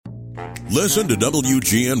Listen to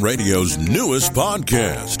WGN Radio's newest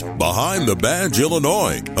podcast, Behind the Badge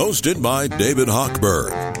Illinois, hosted by David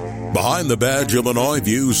Hochberg. Behind the Badge Illinois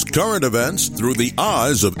views current events through the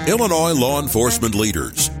eyes of Illinois law enforcement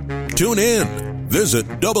leaders. Tune in. Visit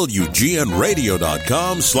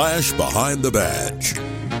WGNradio.com/Behind the Badge.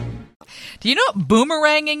 Do you know what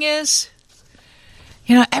boomeranging is?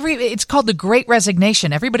 You know, it's called the Great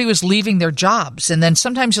Resignation. Everybody was leaving their jobs. And then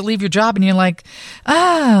sometimes you leave your job and you're like,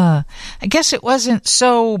 I guess it wasn't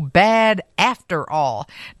so bad after all.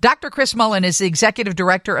 Dr. Chris Mullen is the executive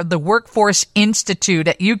director of the Workforce Institute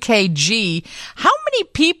at UKG. How many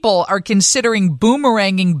people are considering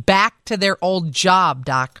boomeranging back to their old job,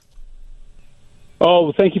 Doc? Oh,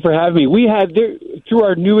 well, thank you for having me. We had, through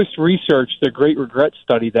our newest research, the Great Regret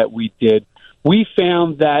study that we did, we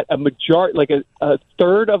found that a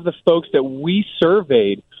third of the folks that we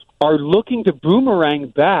surveyed are looking to boomerang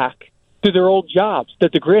back to their old jobs,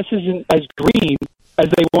 that the grass isn't as green as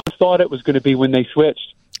they once thought it was going to be when they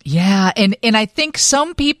switched. Yeah, and I think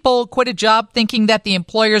some people quit a job thinking that the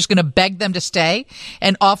employer is going to beg them to stay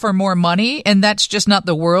and offer more money, and that's just not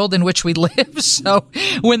the world in which we live. So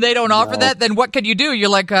when they don't offer that, then what can you do? You're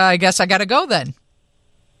like, I guess I got to go then.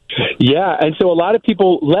 Yeah, and so a lot of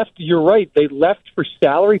people left. You're right. They left for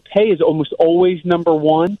salary. Pay is almost always number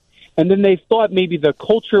one. And then they thought maybe the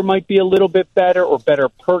culture might be a little bit better or better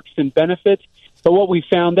perks and benefits. But what we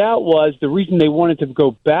found out was the reason they wanted to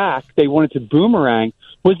go back, they wanted to boomerang,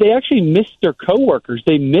 was they actually missed their coworkers.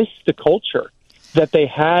 They missed the culture that they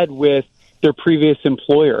had with their previous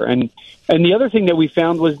employer. And the other thing that we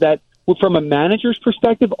found was that from a manager's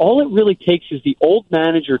perspective, all it really takes is the old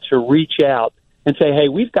manager to reach out and say, hey,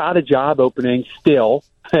 we've got a job opening still,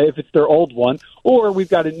 if it's their old one, or we've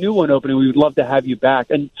got a new one opening. We would love to have you back.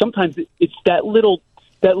 And sometimes it's that little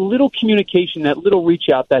communication, that little reach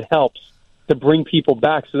out that helps to bring people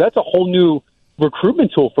back. So that's a whole new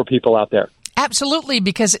recruitment tool for people out there. Absolutely,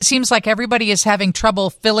 because it seems like everybody is having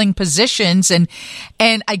trouble filling positions, and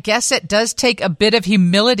I guess it does take a bit of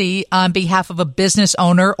humility on behalf of a business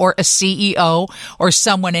owner or a CEO or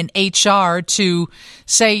someone in HR to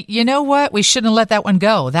say, you know what, we shouldn't let that one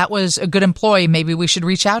go. That was a good employee. Maybe we should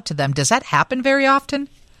reach out to them. Does that happen very often?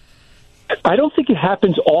 I don't think it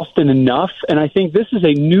happens often enough, and I think this is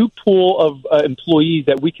a new pool of employees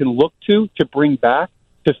that we can look to bring back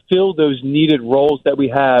to fill those needed roles that we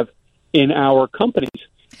have in our companies.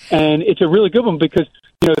 And it's a really good one because,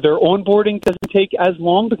 you know, their onboarding doesn't take as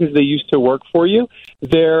long because they used to work for you.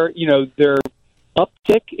 Their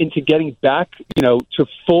uptick into getting back, to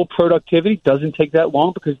full productivity doesn't take that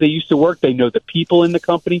long because they used to work. They know the people in the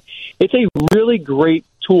company. It's a really great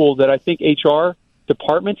tool that I think HR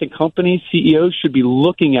departments and companies, CEOs should be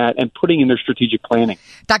looking at and putting in their strategic planning.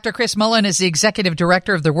 Dr. Chris Mullen is the executive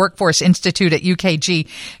director of the Workforce Institute at UKG.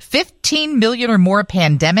 15 million or more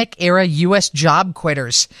pandemic-era U.S. job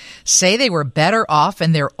quitters say they were better off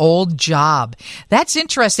in their old job. That's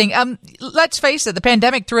interesting. Let's face it, the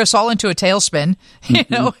pandemic threw us all into a tailspin.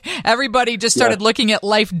 Everybody just started looking at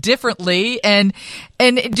life differently. And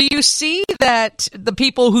do you see that the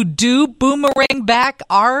people who do boomerang back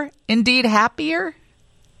are indeed happier?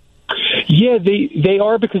 Yeah, they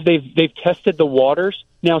are because they've tested the waters.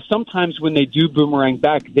 Now, sometimes when they do boomerang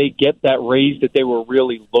back, they get that raise that they were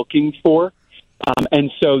really looking for.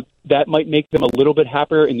 And so that might make them a little bit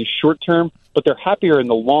happier in the short term, but they're happier in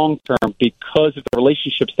the long term because of the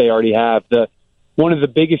relationships they already have. One of the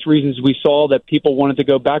biggest reasons we saw that people wanted to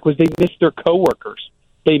go back was they missed their coworkers.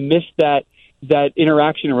 They missed that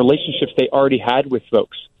interaction and relationships they already had with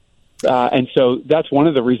folks. And so that's one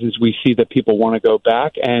of the reasons we see that people want to go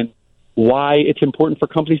back and why it's important for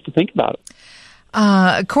companies to think about it.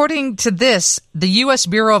 According to this, the U.S.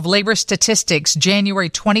 Bureau of Labor Statistics January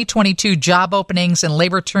 2022 job openings and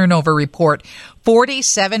labor turnover report,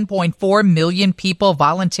 47.4 million people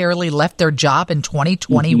voluntarily left their job in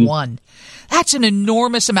 2021. Mm-hmm. That's an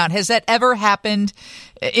enormous amount. Has that ever happened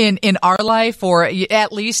in our life, or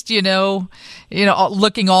at least,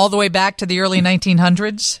 looking all the way back to the early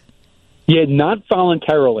 1900s? Yeah, not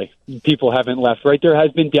voluntarily. People haven't left, right? There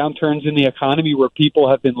has been downturns in the economy where people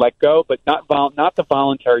have been let go, but not the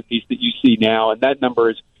voluntary piece that you see now. And that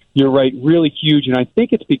number is, you're right, really huge. And I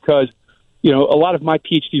think it's because, a lot of my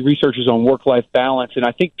PhD research is on work-life balance, and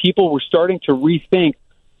I think people were starting to rethink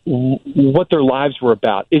what their lives were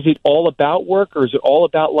about. Is it all about work, or is it all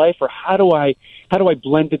about life, or how do I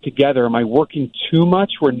blend it together? Am I working too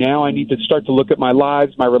much where now I need to start to look at my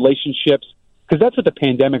lives, my relationships? Because that's what the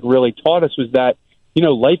pandemic really taught us, was that,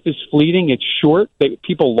 life is fleeting, it's short.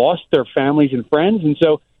 People lost their families and friends, and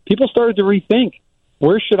so people started to rethink,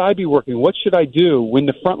 where should I be working? What should I do? When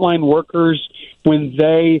the frontline workers, when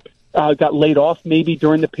they got laid off maybe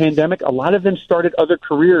during the pandemic, a lot of them started other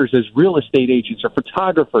careers as real estate agents or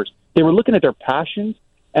photographers. They were looking at their passions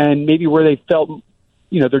and maybe where they felt,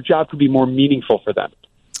 their job could be more meaningful for them.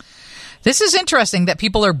 This is interesting that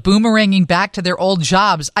people are boomeranging back to their old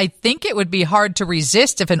jobs. I think it would be hard to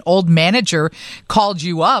resist if an old manager called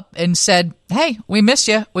you up and said, hey, we miss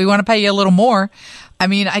you. We want to pay you a little more. I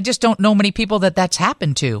mean, I just don't know many people that's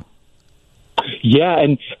happened to. Yeah,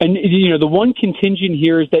 and the one contingent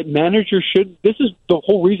here is that managers this is the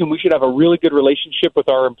whole reason we should have a really good relationship with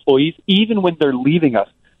our employees, even when they're leaving us,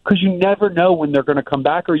 because you never know when they're going to come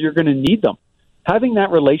back or you're going to need them. Having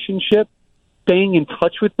that relationship, staying in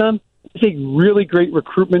touch with them, is a really great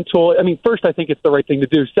recruitment tool. I mean, first, I think it's the right thing to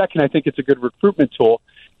do. Second, I think it's a good recruitment tool.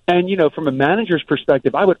 And, from a manager's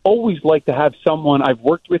perspective, I would always like to have someone I've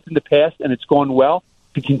worked with in the past and it's gone well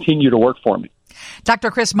to continue to work for me.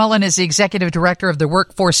 Dr. Chris Mullen is the executive director of the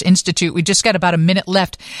Workforce Institute. We just got about a minute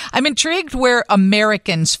left. I'm intrigued where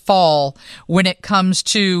Americans fall when it comes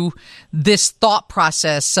to this thought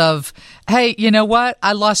process of, hey, you know what?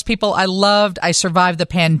 I lost people I loved. I survived the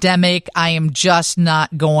pandemic. I am just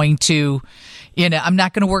not going to, I'm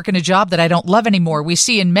not going to work in a job that I don't love anymore. We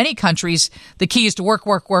see in many countries, the key is to work.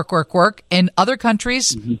 In other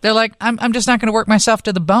countries, they're like, I'm just not going to work myself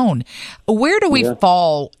to the bone. Where do we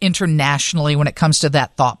fall internationally when it comes to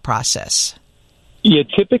that thought process? Yeah,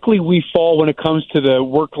 typically we fall when it comes to the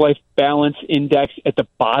work-life balance index at the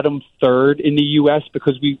bottom third in the U.S.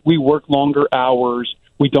 because we work longer hours.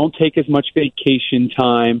 We don't take as much vacation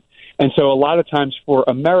time. And so a lot of times for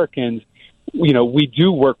Americans, we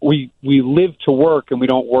do work, we live to work and we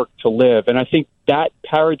don't work to live. And I think that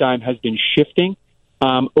paradigm has been shifting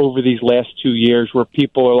over these last 2 years where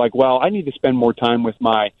people are like, well, I need to spend more time with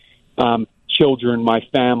my children, my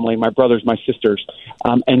family, my brothers, my sisters.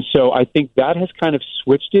 And so I think that has kind of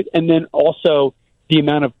switched it. And then also the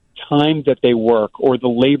amount of time that they work or the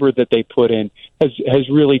labor that they put in has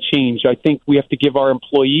really changed. I think we have to give our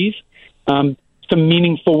employees some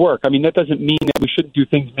meaningful work. I mean, that doesn't mean that we shouldn't do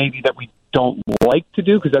things maybe that we don't like to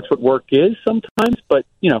do because that's what work is sometimes. But,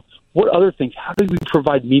 what other things? How do we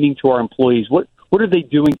provide meaning to our employees? What are they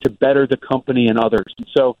doing to better the company and others? And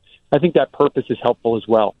so I think that purpose is helpful as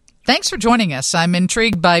well. Thanks for joining us. I'm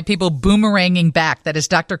intrigued by people boomeranging back. That is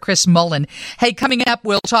Dr. Chris Mullen. Hey, coming up,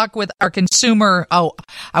 we'll talk with our consumer. Oh,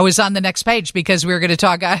 I was on the next page because we were going to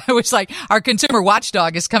talk. I was like, our consumer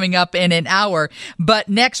watchdog is coming up in an hour. But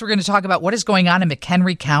next, we're going to talk about what is going on in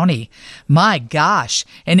McHenry County. My gosh,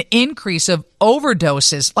 an increase of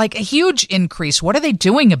overdoses, like a huge increase. What are they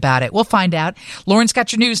doing about it? We'll find out. Lauren's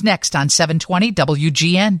got your news next on 720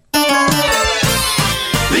 WGN.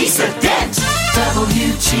 Lisa Dent,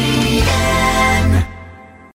 WGN.